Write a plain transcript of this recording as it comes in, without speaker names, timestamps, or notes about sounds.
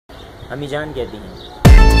अम्मी जान कहती हैं।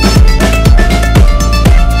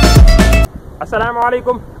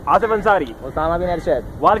 अस्सलामुअलैकुम, Asif Ansari, Osama bin Arshad,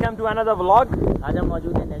 welcome to another vlog. आज हम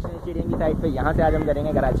मौजूद हैं नेशनल स्टेडियम की साइड पे। यहाँ से आज हम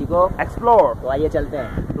करेंगे कराची को एक्सप्लोर। तो आइए चलते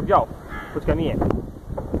हैं। रुक जाओ, कुछ कमी है,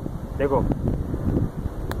 देखो।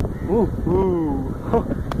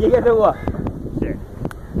 ये कैसे हुआ?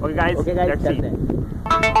 ओके गाइस, चलते हैं।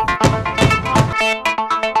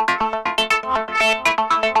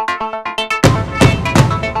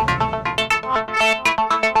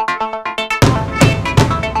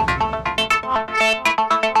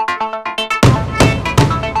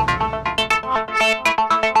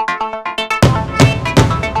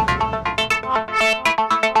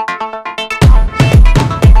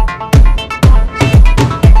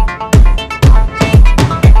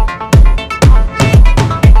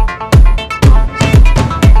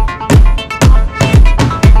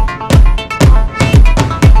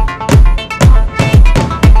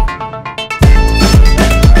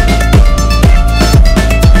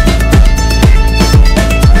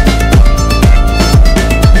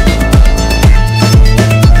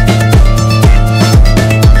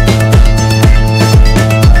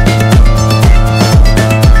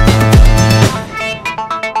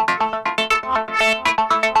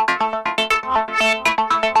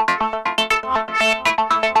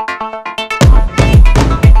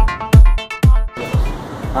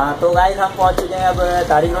 हाँ तो गाइस, हम पहुंच चुके हैं अब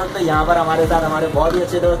तारिक रोड पे। यहाँ पर हमारे साथ हमारे बहुत ही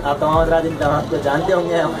अच्छे दोस्त, आप तमाम को जानते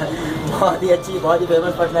होंगे, बहुत ही अच्छी, बहुत ही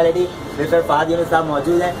famous personality mister Fahad Younis साहब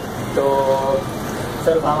मौजूद हैं। तो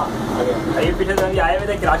सर ये पीछे से आए हुए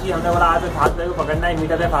थे कराची। हमने बोला आज फहद भाई को पकड़ना है,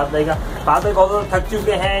 मीटअप है फहद भाई का। फहद भाई बहुत थक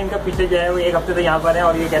चुके हैं, इनका पीछे जो है वो एक हफ्ते से यहाँ पर है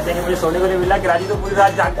और ये कहते हैं कि मुझे सोने को नहीं मिला। कराची तो पूरी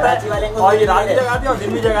रात जागता है और ये रात भी जगाते हैं और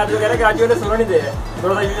दिन भी जगाते हैं। कह रहे हैं कराची वाले सोने नहीं दे रहे।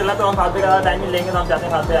 थोड़ा सा चला तो हम फहद भाई का टाइम ही लेंगे, तो हम चाहते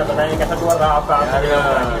हैं फहद भाई आप बताएं कैसा टूर रहा आपका।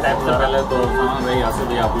 सबसे पहले तो भाई आसिफ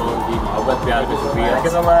भाई आप लोगों की मोहब्बत प्यार का शुक्रिया। Thank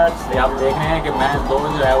you so much. आप देख रहे हैं कि मैं जो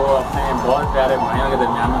है वो अपने बहुत प्यारे भाइयों के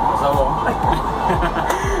दरमियान में फंसा हुआ।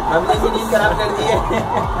 हमने भी नींद खराब कर दी है।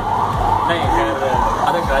 नहीं खैर,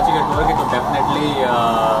 अगर कराची का टूर की तो डेफिनेटली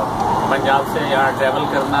पंजाब से यहाँ ट्रैवल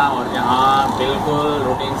करना और यहाँ बिल्कुल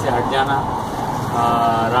रूटीन से हट जाना,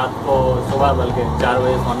 रात को सुबह बल्कि 4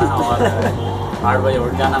 बजे सोना और 8 बजे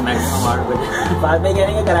उठ जाना, मैक्सिमम 8 बजे। बाद में कह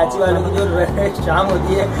रहे हैं कराची वालों की जो शाम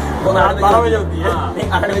होती है वो 12 बजे होती है।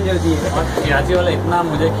 8 बजे होती है। और कराची वाले इतना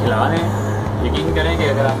मुझे खिला रहे हैं, यकीन करें कि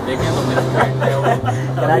अगर आप देखें तो मेरा फ्रेंड है वो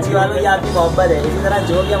कराची वालों की आपकी मोहब्बत है। इसी तरह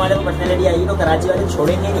जो भी हमारे को पर्सनैलिटी आएगी तो कराची वाले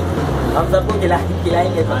छोड़ेंगे नहीं, हम सबको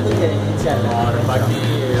खिलाएंगे, सब कुछ करेंगे इंशाल्लाह। और बाकी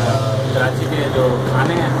कराची के जो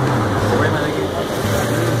खाने हैं वो बड़े मज़े के।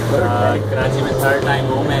 कराची में 3rd टाइम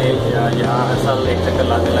हूँ मैं, यहाँ हर साल एक चक्कर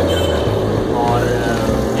लाने लग जाता है और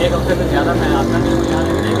एक हफ्ते से ज़्यादा मैं आता नहीं हूँ यहाँ,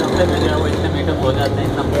 लेकिन एक हफ्ते में जो है वो इतने मीटअप हो जाते हैं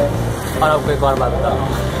इतना। और आपको एक और बात बताता हूँ,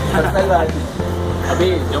 अभी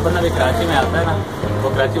जो बंदा भी कराची में आता है ना वो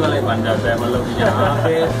कराची वाला ही बन जाता है। मतलब कि यहाँ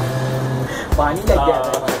पे पानी लग गया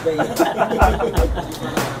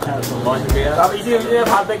बहुत शुक्रिया। अब इसी वजह से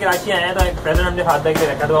फहद भाई कराची आए हैं तो एक प्रेजेंट हमने फहद भाई के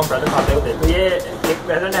रखा, तो हम प्रेजेंट फहद भाई को देखते। ये एक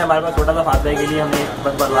प्रेजेंट है हमारे पास छोटा सा फहद भाई के लिए, हमने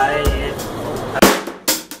बस बनवाया है ये।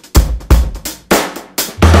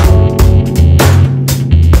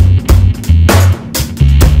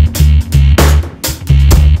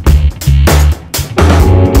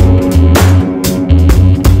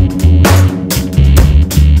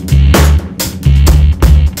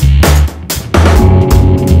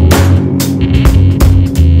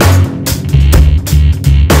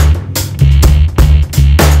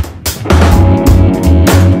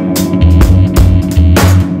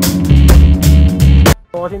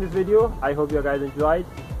 Watching this video, I hope you guys enjoyed.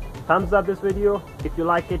 Thumbs up this video if you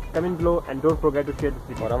like it, comment below and don't forget to share this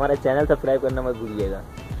video. और हमारा चैनल सब्सक्राइब करना मत भूलिएगा।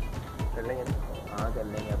 कर लेंगे। हाँ कर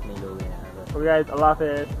लेंगे, अपने लोग हैं यहाँ पर। Okay guys, अल्लाह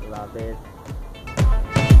हाफ़िज़। अल्लाह हाफ़िज़।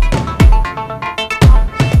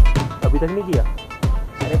 अभी तक नहीं किया?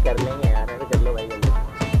 अरे कर लेंगे यार, अरे कर लो भाई।